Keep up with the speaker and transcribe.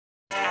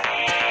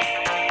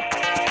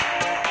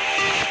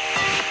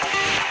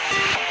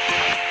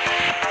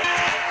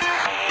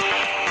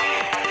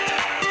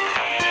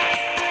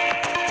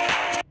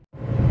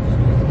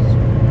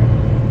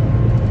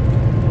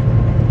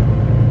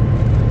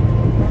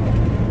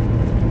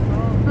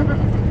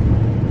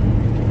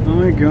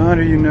God,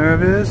 are you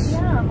nervous?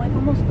 Yeah, I'm like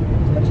almost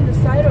touching the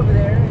side over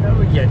there. You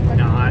know, Yeah,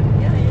 not.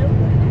 Yeah, yeah,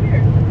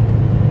 here.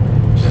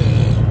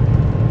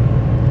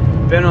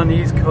 Been on the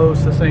East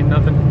Coast, this ain't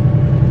nothing.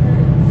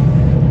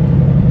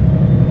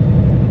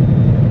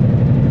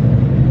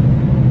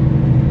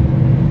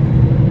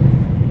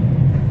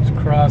 Just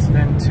crossing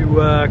into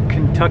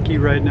Kentucky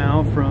right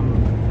now from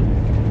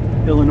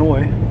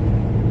Illinois.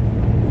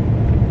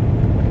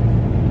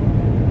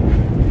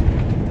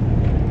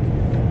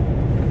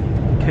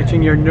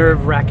 Catching your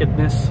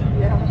nerve-wrackedness.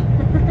 Yeah.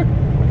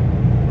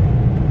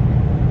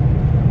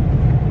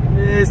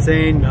 This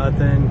ain't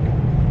nothing.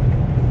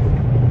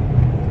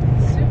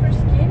 Super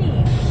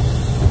skinny.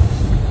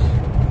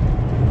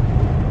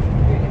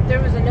 If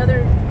there was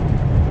another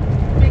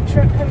big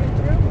truck coming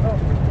through,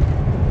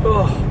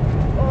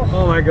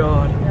 Oh my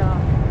God. Yeah.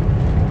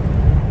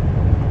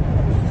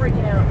 I'm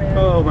freaking out, man.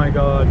 Oh my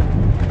God.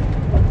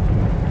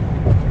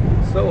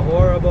 So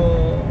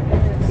horrible.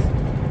 It is.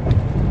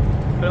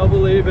 I don't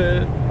believe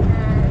it. Oh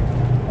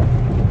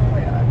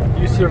my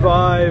God. You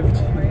survived.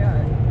 Oh my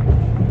God.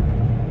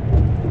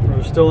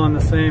 We're still on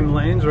the same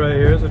lanes right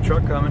here. There's a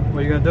truck coming. What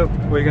are you gonna do?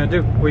 What are you gonna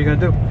do? What are you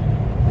gonna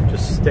do?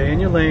 Just stay in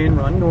your lane,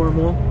 run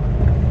normal.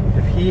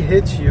 If he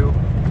hits you,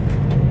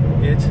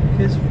 it's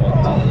his fault.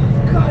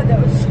 Oh God, that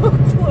was so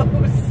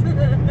close.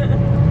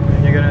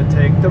 And you're gonna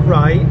take the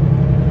right.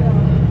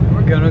 Yeah.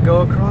 We're gonna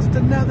go across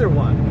another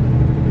one.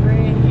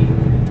 Great.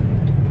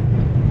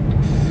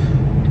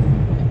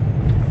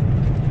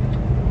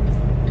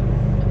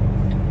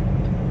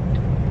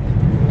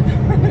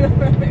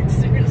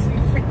 Seriously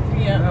freaked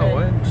me out. Oh,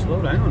 man. what?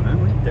 Slow down, man.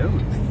 What are you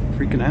doing?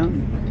 Freaking out.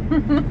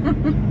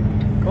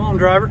 Come on,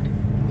 driver.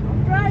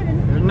 I'm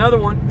driving. There's another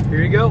one.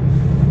 Here you go.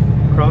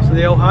 Crossing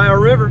the Ohio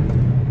River.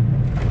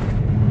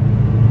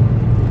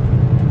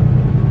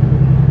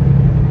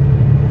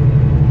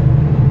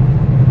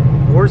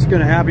 Worst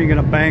gonna happen, you're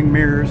gonna bang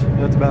mirrors.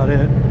 That's about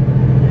it.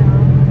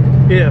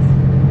 Yeah.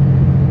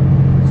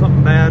 If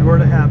something bad were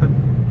to happen.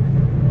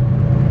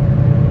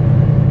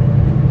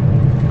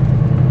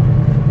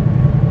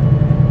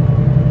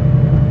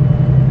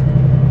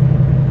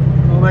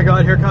 Oh my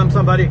God, here comes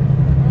somebody. Oh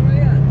my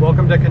God.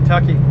 Welcome to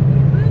Kentucky.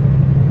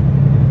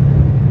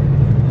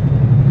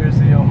 Here's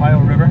the Ohio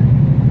River.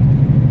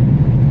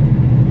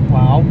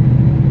 Wow.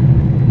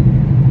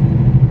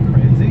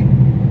 Crazy.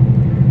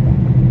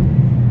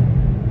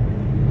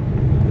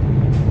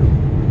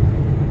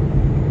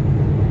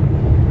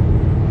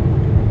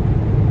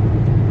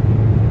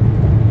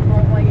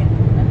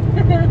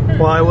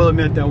 Well, I will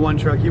admit that one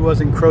truck, he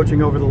was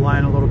encroaching over the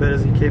line a little bit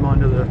as he came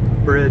onto the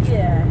bridge.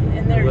 Yeah,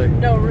 and there's Like,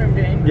 no room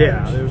to encroach.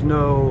 yeah, there's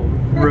no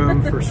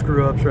room for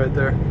screw-ups right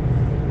there.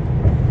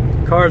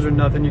 Cars are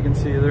nothing, you can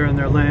see they're in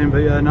their lane, but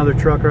yeah, another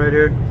truck right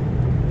here.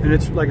 And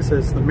it's, like I said,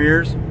 it's the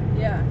mirrors.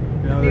 Yeah.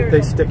 You know, Mirrors they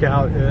will- stick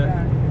out.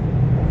 Yeah.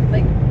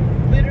 Like,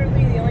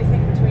 literally the only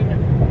thing between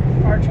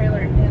our trailer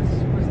and his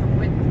was the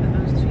width of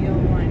those two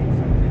yellow lines.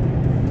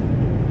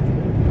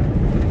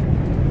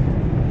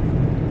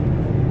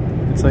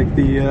 It's like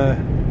the,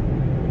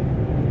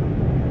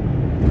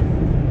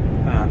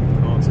 I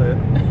won't say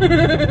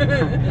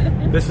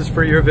it. This is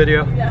for your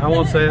video. Yeah. I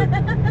won't say it.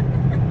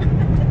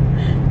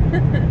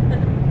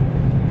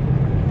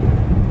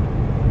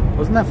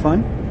 Wasn't that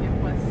fun? It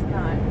was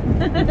not.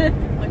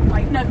 Like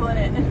white knuckling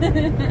it.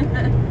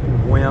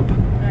 Wimp.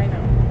 I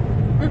know.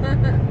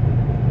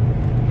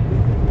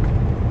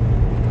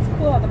 It's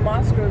cool how the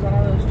moss grows on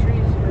all those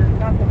trees, or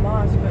not the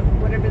moss, but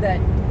whatever that.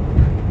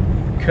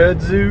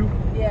 Kudzu.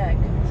 Yeah.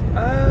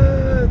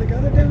 They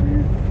got it down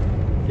here?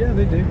 Yeah,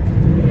 they do.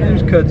 Yeah.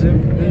 There's kudzu.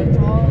 Yeah, it's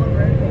all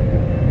over everything.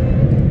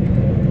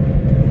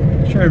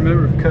 I'm trying to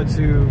remember if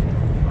kudzu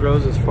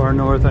grows as far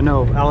north. I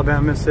know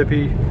Alabama,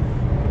 Mississippi,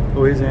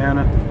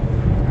 Louisiana, I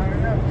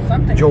don't know.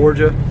 Something.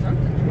 Georgia.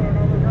 Something's growing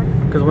all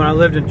over. Because when I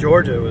lived in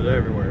Georgia, it was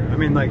everywhere. I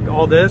mean, like,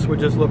 all this would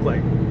just look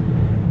like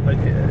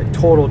a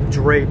total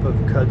drape of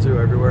kudzu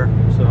everywhere.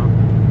 So, I don't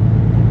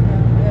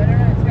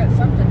know. It's got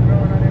something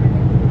growing on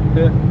everything.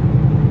 yeah.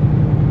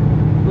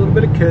 A little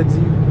bit of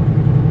kudzu.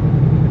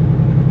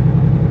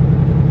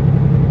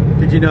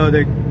 Did you know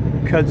that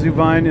kudzu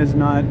vine is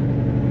not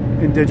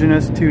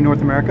indigenous to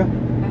North America?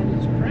 That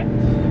is correct.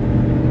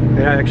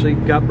 It actually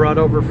got brought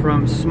over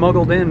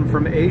smuggled in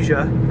from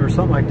Asia or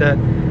something like that.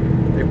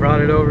 They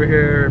brought it over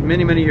here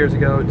many, many years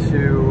ago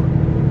to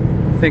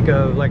think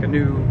of like a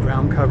new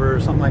ground cover or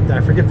something like that.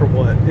 I forget for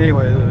what.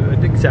 Anyway,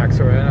 the exact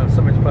story. I know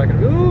somebody's probably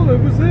going to go, oh, it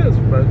was this.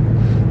 But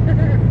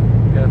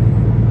yeah,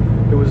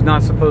 it was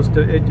not supposed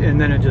to. And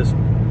then it just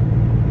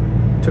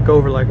took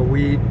over like a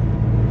weed.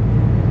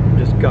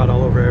 Just got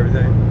all over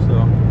everything. So,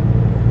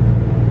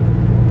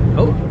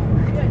 oh.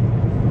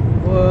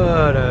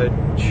 What a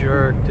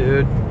jerk,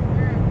 dude.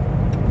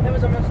 That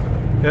was almost.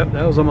 Yep,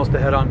 that was almost a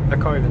head-on. That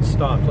car even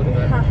stopped. Look at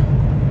that.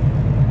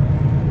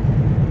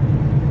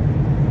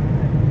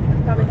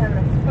 I'm probably having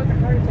a fucking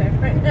heart attack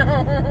right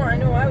now. I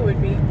know I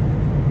would be.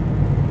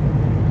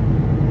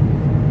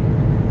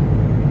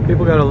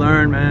 People gotta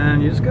learn,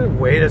 man. You just gotta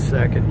wait a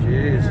second.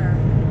 Jeez.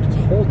 Yeah. Just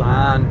hold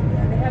on.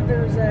 Yeah, they have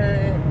those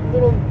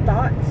little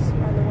dots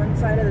on the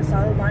side of the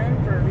solid line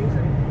for a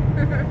reason.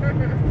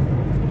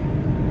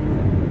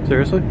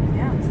 Seriously?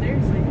 Yeah,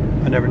 seriously.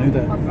 I never knew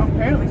that.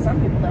 Apparently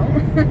some people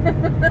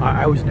don't.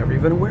 I was never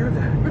even aware of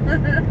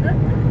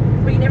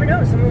that. But you never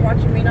know. Someone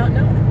watching may not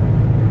know.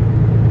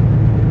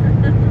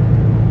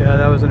 Yeah,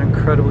 that was an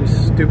incredibly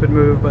stupid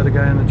move by the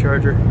guy in the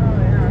Charger. Oh,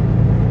 yeah.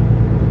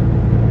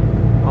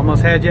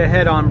 Almost had you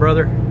head on,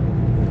 brother.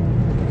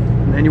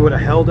 And then you would have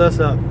held us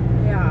up.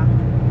 Yeah.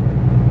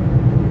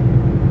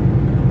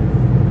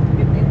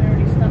 Good thing we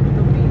already stopped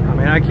the beat. I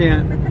mean,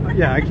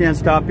 I can't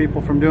stop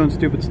people from doing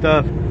stupid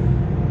stuff.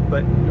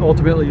 But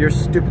ultimately, your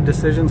stupid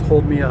decisions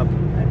hold me up.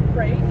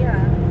 Right, yeah.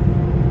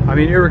 I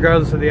mean,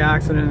 irregardless of the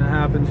accident that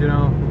happens, you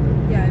know.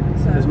 Yeah,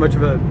 it's, as much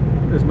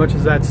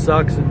as that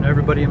sucks and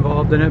everybody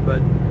involved in it,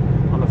 but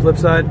on the flip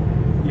side,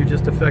 you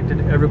just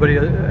affected everybody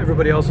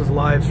else's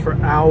lives for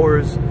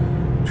hours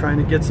trying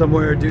to get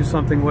somewhere, do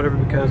something, whatever,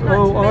 because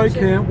I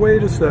can't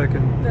wait a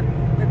second.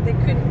 That they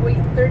couldn't wait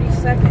 30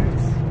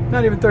 seconds.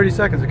 Not even 30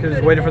 seconds. They could have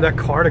just waited for that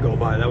car to go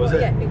by. That was it.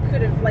 Yeah, it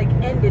could have like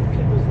ended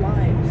people's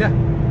lives. Yeah.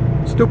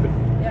 Stupid.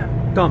 Yeah.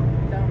 Dumb.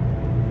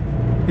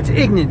 It's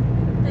ignorant.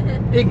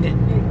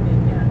 Ignorant.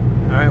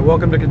 Yeah. All right,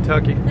 welcome to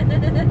Kentucky.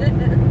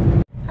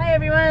 Hi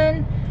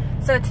everyone.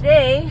 So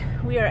today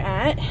we are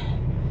at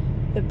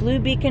the Blue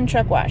Beacon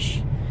Truck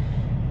Wash.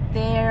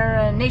 They're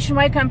a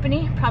nationwide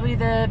company, probably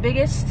the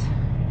biggest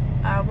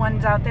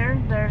ones out there.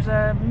 There's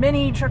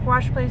many truck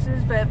wash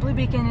places, but Blue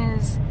Beacon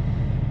is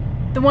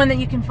the one that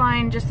you can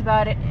find just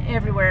about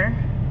everywhere.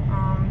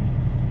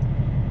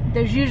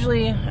 There's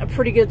usually a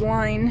pretty good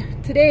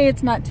line. Today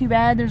it's not too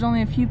bad. There's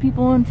only a few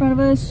people in front of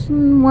us,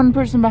 one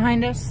person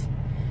behind us.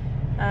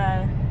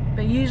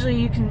 But usually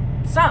you can,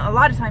 a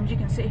lot of times you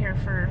can sit here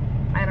for,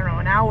 I don't know,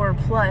 an hour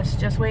plus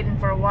just waiting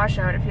for a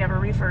washout if you have a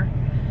reefer.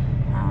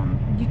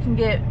 You can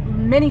get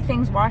many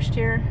things washed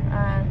here.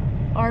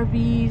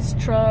 RVs,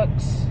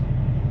 trucks,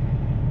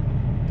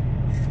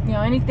 you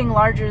know, anything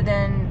larger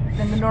than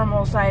the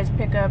normal size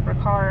pickup or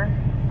car,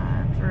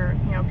 for,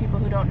 you know, people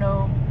who don't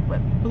know what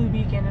Blue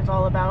Beacon is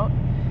all about.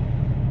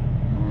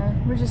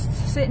 We're just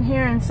sitting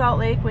here in Salt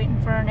Lake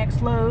waiting for our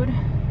next load,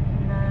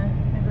 and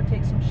gonna go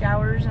take some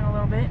showers in a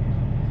little bit.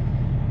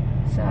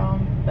 So,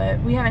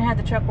 but we haven't had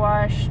the truck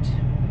washed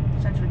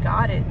since we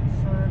got it,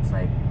 so it's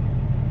like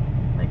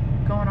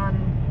going on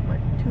what,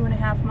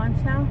 2.5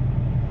 months now.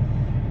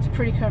 It's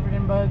pretty covered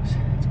in bugs.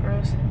 It's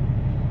gross.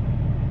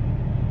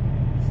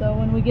 So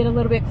when we get a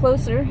little bit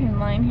closer in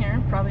line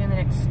here, probably in the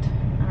next,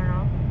 I don't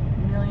know,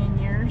 million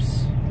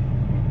years,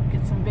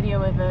 get some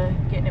video of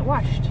getting it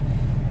washed.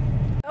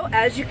 So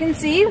as you can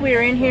see,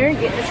 we're in here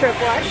getting the truck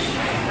washed.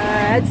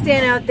 I'd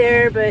stand out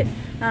there, but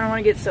I don't want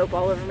to get soap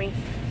all over me.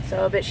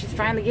 So, but she's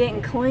finally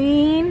getting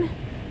clean.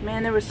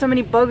 Man, there were so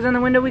many bugs on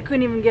the window, we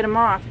couldn't even get them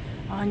off.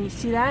 Oh, and you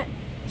see that?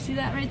 You see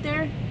that right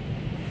there?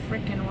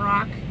 Freaking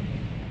rock.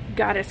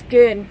 Got us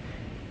good.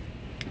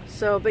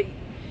 So, but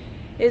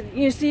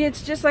you see,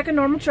 it's just like a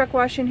normal truck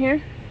wash in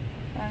here.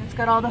 It's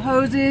got all the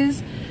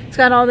hoses. It's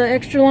got all the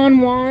extra long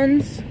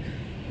wands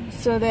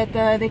so that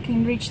they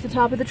can reach the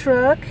top of the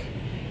truck.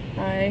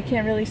 I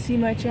can't really see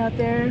much out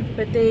there,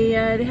 but they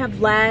have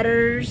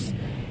ladders,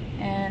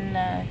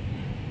 and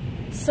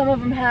some of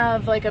them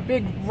have like a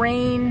big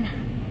rain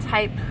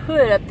type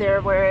hood up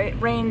there where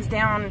it rains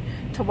down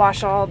to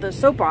wash all the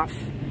soap off.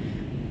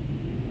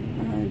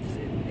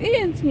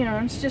 It's, you know,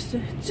 it's just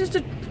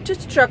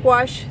a truck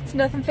wash. It's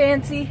nothing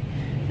fancy,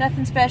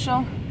 nothing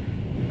special,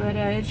 but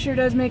it sure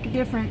does make a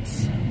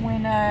difference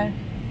when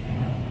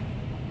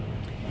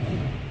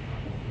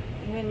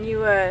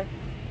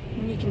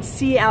you can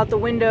see out the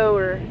window,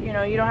 or you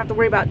know, you don't have to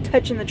worry about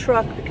touching the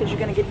truck because you're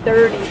gonna get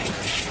dirty.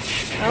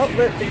 Oh,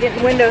 look, they're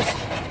getting windows.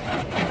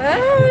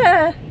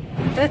 Ah!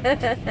 That,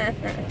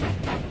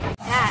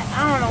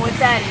 I don't know what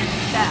that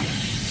is. That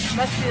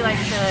must be like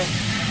the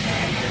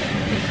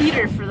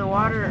heater for the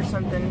water or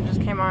something.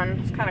 Just came on.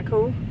 It's kind of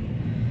cool.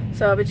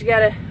 So, but you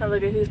gotta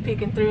look at who's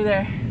peeking through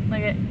there.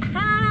 Look at,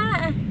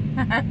 ah!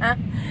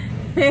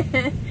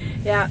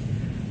 Yeah.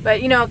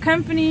 But you know,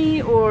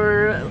 company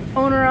or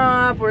owner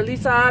op or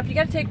lease op, you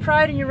gotta take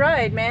pride in your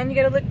ride, man. You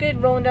gotta look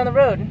good rolling down the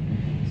road.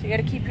 So you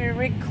gotta keep your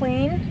rig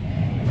clean.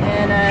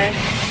 And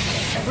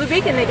Blue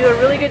Beacon, they do a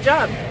really good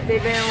job.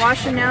 They've been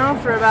washing now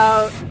for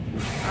about,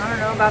 I don't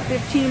know, about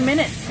 15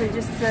 minutes. They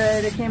just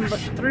they came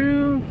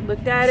through,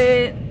 looked at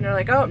it, and they're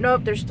like, oh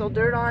nope, there's still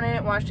dirt on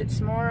it. Washed it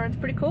some more. It's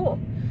pretty cool.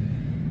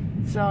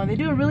 So they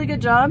do a really good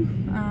job.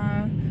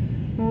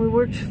 When we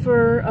worked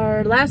for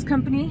our last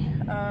company,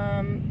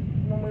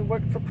 when we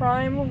worked for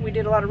Prime, we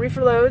did a lot of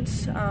reefer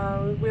loads.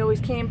 We always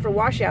came for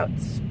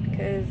washouts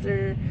because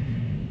they're,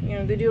 you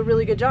know, they do a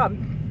really good job.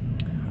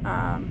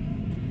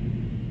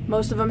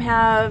 Most of them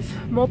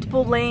have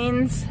multiple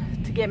lanes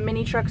to get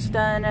many trucks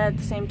done at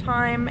the same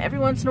time. Every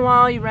once in a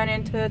while you run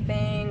into a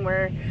thing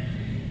where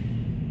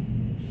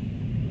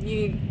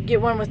you get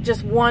one with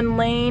just one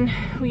lane.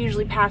 We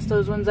usually pass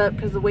those ones up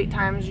because the wait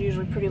time is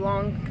usually pretty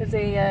long because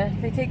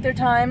they take their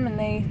time and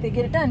they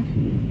get it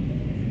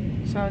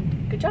done. So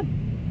good job.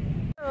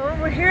 So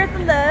we're here at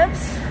the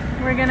Loves.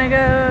 We're gonna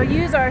go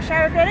use our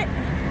shower credit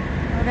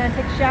we're gonna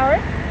take a shower.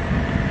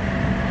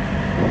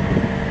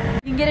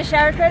 You can get a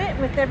shower credit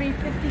with every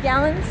 50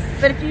 gallons,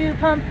 but if you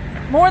pump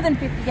more than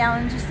 50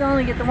 gallons, you still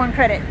only get the 1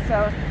 credit.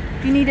 So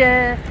if you need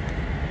to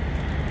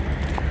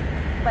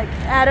like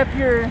add up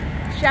your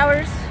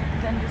showers,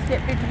 then just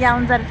get 50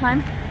 gallons at a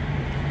time.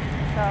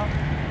 So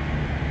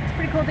it's a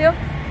pretty cool deal.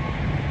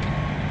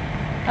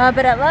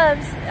 But at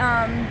Love's,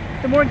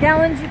 the more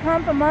gallons you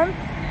pump a month,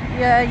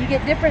 you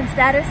get different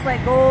status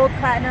like gold,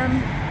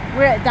 platinum.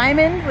 We're at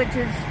diamond, which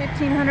is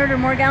 1,500 or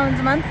more gallons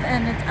a month,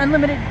 and it's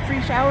unlimited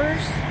free showers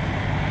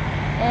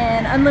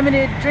and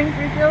unlimited drink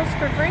refills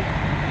for free.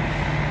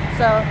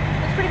 So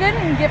it's pretty good,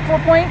 and you get 4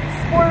 points,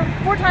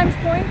 four times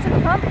points at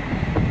the pump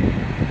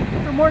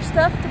for more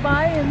stuff to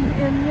buy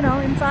in you know,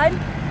 inside.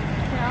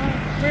 You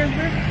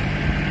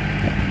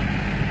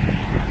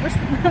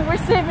know,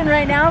 we're saving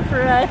right now for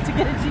to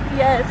get a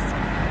GPS,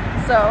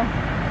 so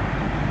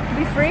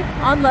it'll be free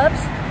on Love's.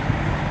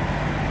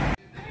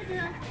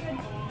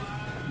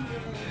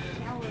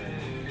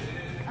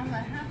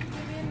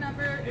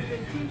 Is it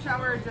a team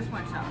shower or just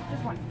one shower?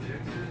 Just one.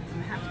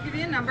 I have to give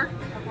you a number.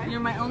 Okay. You're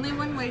my only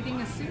one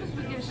waiting. As soon as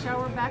we get a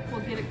shower back,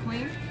 we'll get it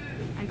cleaned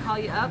and call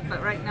you up.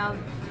 But right now,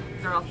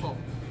 they're all full.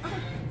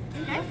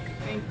 Okay.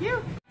 Thank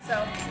you.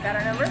 So, got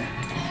our number.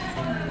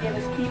 Give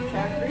us keep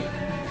shower free.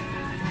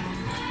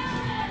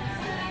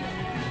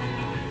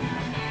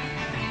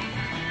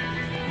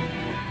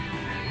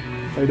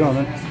 How you doing,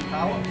 man?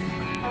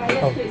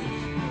 Yes,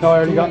 please. No, I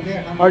already got him.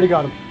 Yeah,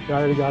 I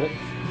already got it.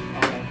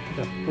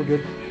 Yeah, we're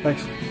good.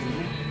 Thanks.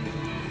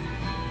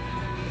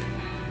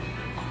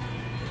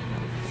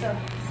 So,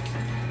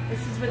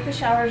 this is what the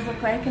showers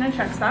look like in a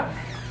truck stop.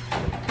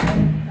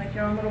 Like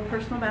your own little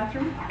personal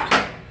bathroom.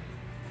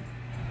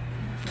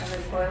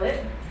 Another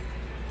toilet.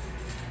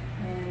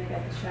 And we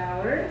got the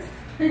shower.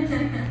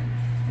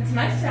 It's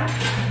nice stuff.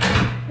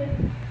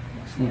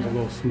 This one's a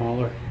little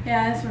smaller.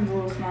 Yeah, this one's a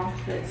little small,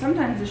 but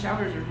sometimes the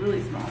showers are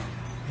really small.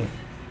 Yeah.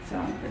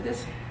 So, but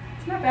this,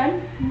 it's not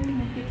bad. You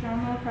can get your own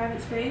little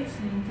private space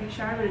and take a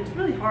shower, but it's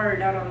really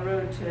hard out on the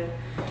road to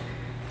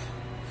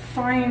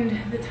find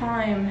the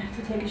time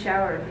to take a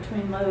shower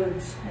between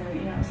loads, and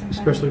you know, sometimes,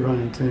 Especially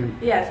running team.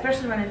 Yeah,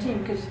 especially running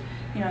team, because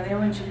you know they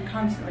want you to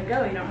constantly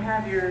go. You don't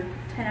have your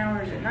 10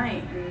 hours at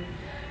night, and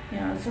you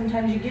know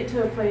sometimes you get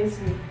to a place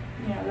and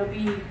you know there'll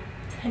be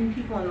 10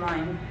 people in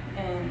line,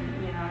 and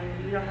you know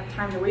you don't have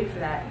time to wait for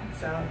that.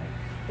 So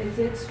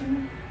it's.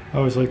 I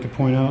always like to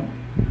point out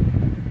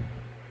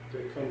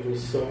that comes with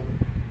soap.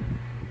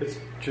 It's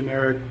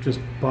generic, just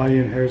body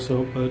and hair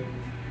soap, but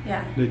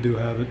Yeah. they do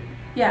have it.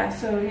 Yeah,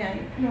 so yeah,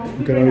 you know,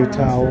 we Got bring all your our own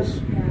towels.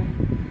 stuff. Yeah.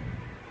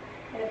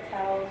 We have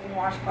towels and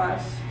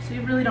washcloths, so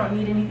you really don't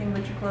need anything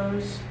but your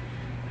clothes.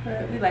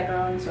 But we like our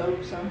own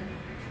soap, so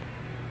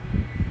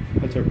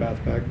That's our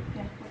bath bag.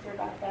 yeah, with our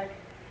bath bag.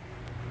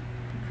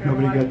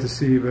 Nobody got to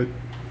see, but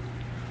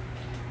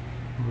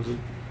what was it?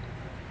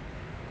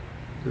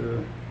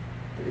 The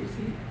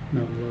receipt.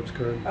 no, the Love's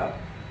card. Oh.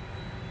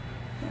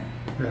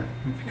 Yeah,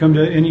 if you come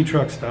to any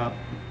truck stop,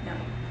 Yeah.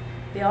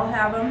 They all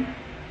have them,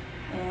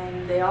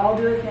 and they all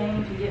do a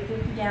thing. If you get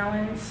 50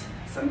 gallons,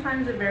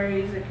 sometimes it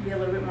varies. It can be a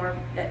little bit more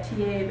at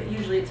TA, but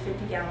usually it's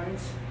 50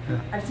 gallons. yeah.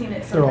 I've seen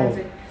it They're all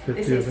sometimes.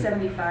 50, They say I think.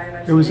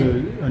 75. It was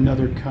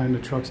another kind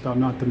of truck stop,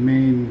 not the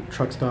main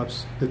truck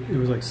stops. It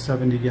was like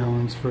 70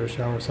 gallons for a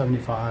shower,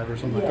 75 or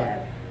something like that.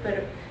 Yeah,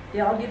 but they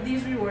all give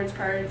these rewards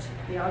cards.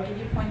 They all give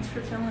you points for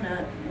filling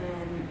up,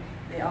 and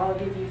they all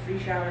give you free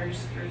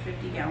showers for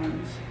 50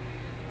 gallons.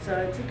 So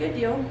it's a good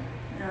deal.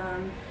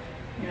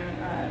 You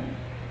know,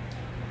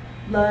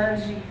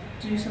 Love's, you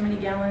do so many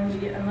gallons,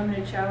 you get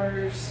unlimited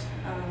showers.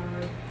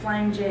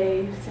 Flying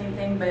J, same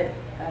thing, but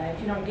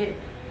if you don't get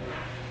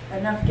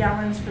enough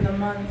gallons for the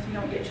month, you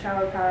don't get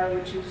shower power,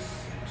 which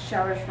is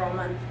showers for a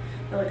month.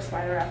 They'll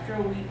expire after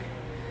a week,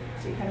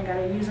 so you kind of got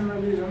to use them or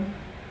lose them.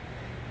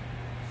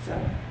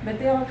 So, but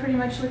they all pretty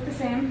much look the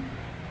same.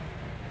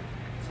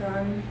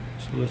 So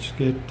So let's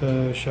get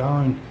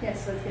showering.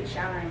 yes, let's get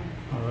showering.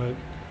 All right.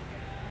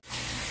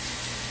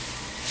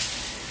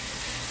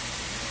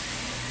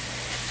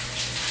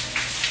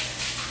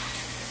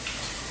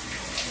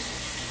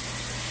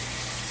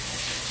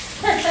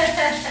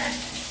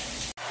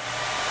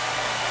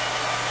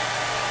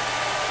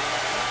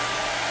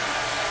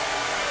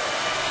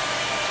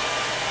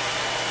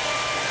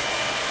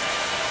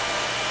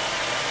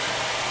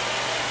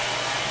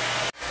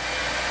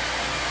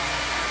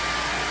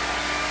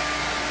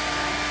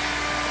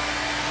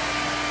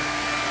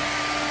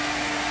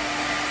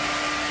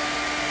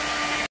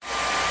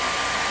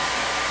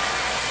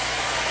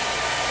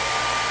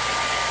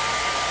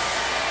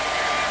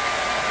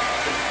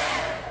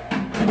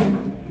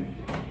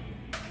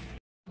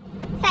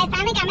 I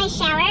finally got my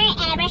shower and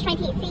I brushed my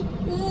teeth. See?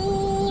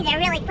 They're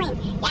really clean.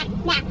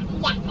 Yeah,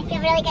 I feel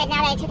really good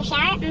now that I took a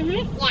shower.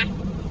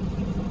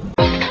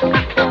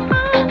 Yeah.